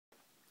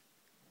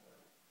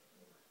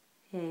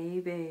Hey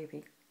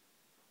baby,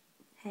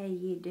 how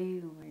you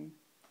doing?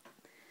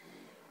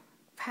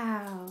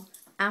 Pal,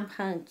 I'm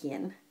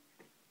Pumpkin.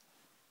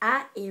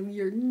 I am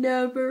your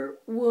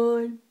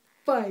 #1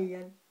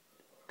 fan.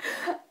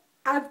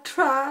 I've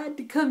tried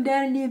to come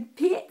down in them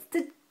pits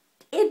to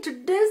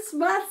introduce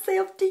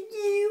myself to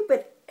you,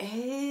 but oh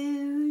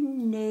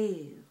no.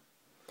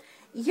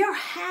 Your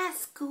high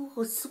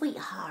school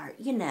sweetheart,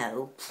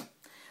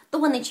 the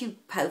one that you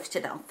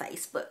posted on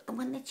Facebook, the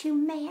one that you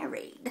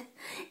married,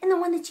 and the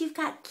one that you've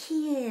got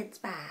kids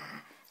by.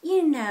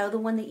 The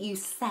one that you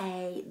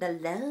say, the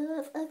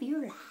love of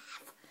your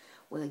life.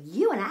 Well,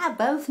 you and I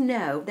both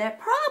know that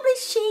probably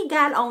she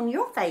got on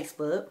your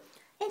Facebook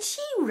and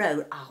she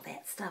wrote all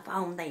that stuff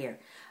on there.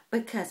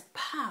 Because,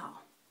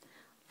 Paul,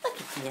 look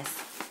at this.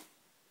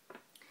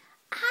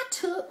 I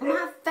took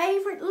my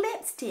favorite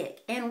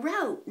lipstick and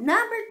wrote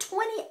number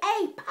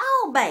 28,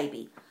 Paul,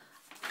 baby.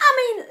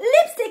 I mean,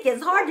 lipstick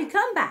is hard to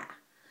come by.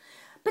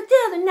 But the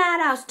other night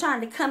I was trying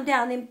to come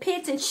down them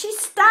pits and she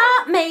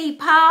stopped me,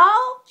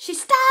 Paul. She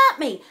stopped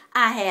me.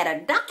 I had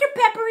a Dr.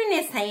 Pepper in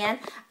this hand.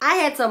 I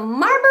had some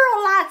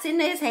Marlboro Lights in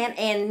this hand.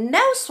 And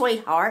no,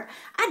 sweetheart,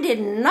 I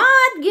did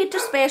not get the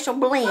special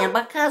blend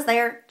because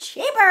they're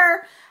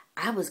cheaper.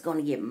 I was going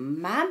to get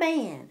my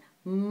man,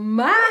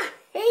 my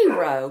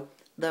hero,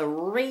 the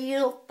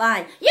real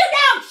thing. You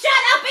don't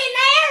shut up in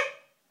there!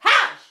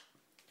 Hush!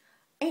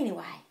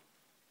 Anyway,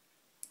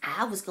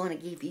 I was going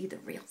to give you the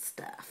real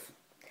stuff.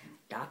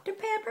 Dr.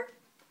 Pepper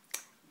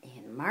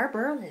and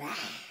Marlboro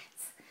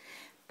Lights.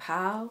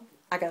 Paul,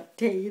 I got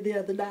to tell you the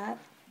other night,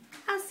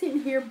 I was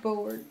sitting here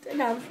bored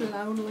and I was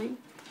lonely.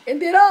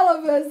 And then all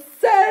of a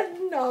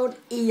sudden on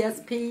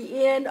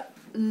ESPN,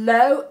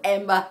 lo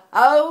and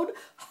behold,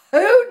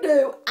 who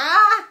do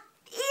I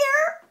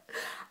hear?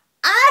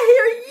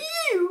 I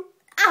hear you.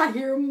 I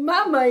hear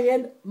my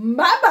man,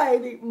 my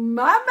baby,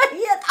 my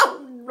man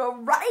on the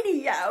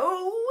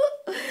radio.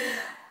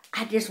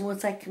 I just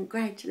want to say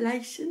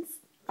congratulations.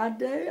 I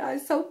do. I'm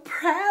so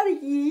proud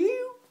of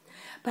you.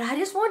 But I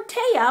just want to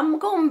tell you, I'm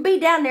going to be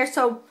down there,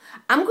 so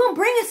I'm going to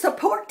bring a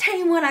support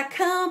team when I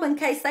come in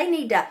case they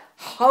need to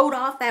hold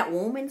off that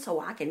woman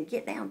so I can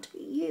get down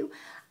to you.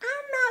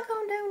 I'm not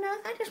going to do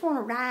nothing. I just want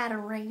to ride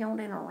around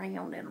and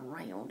around and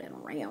around and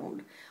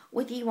around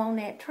with you on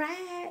that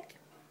track.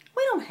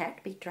 We don't have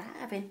to be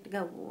driving to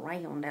go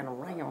round and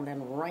around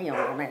and around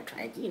on that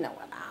track. You know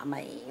what I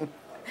mean.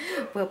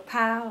 Well,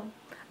 Paul,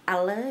 I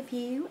love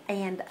you,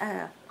 and,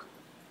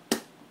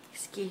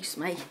 excuse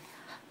me.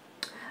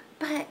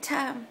 But,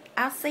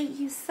 I'll see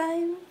you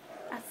soon.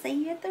 I'll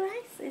see you at the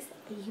races.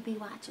 You be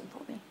watching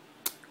for me.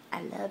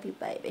 I love you,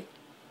 baby.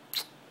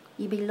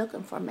 You be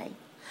looking for me.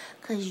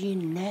 'Cause you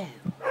know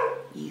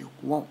you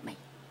want me.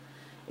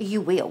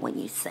 You will when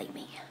you see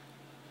me.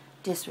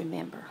 Just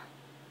remember,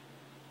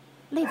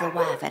 leave the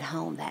wife at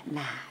home that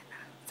night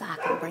so I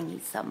can bring you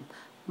some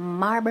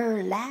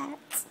Marlboro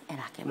Lights and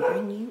I can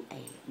bring you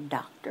a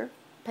Dr.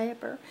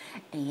 Pepper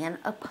and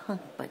a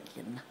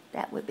pumpkin.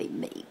 That would be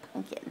me,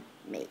 pumpkin,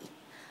 me,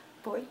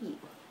 for you.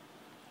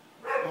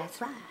 That's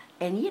right.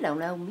 And you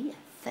don't owe me a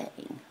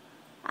thing.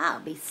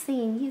 I'll be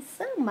seeing you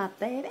soon, my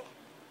baby.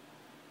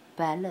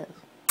 Bye,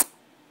 love.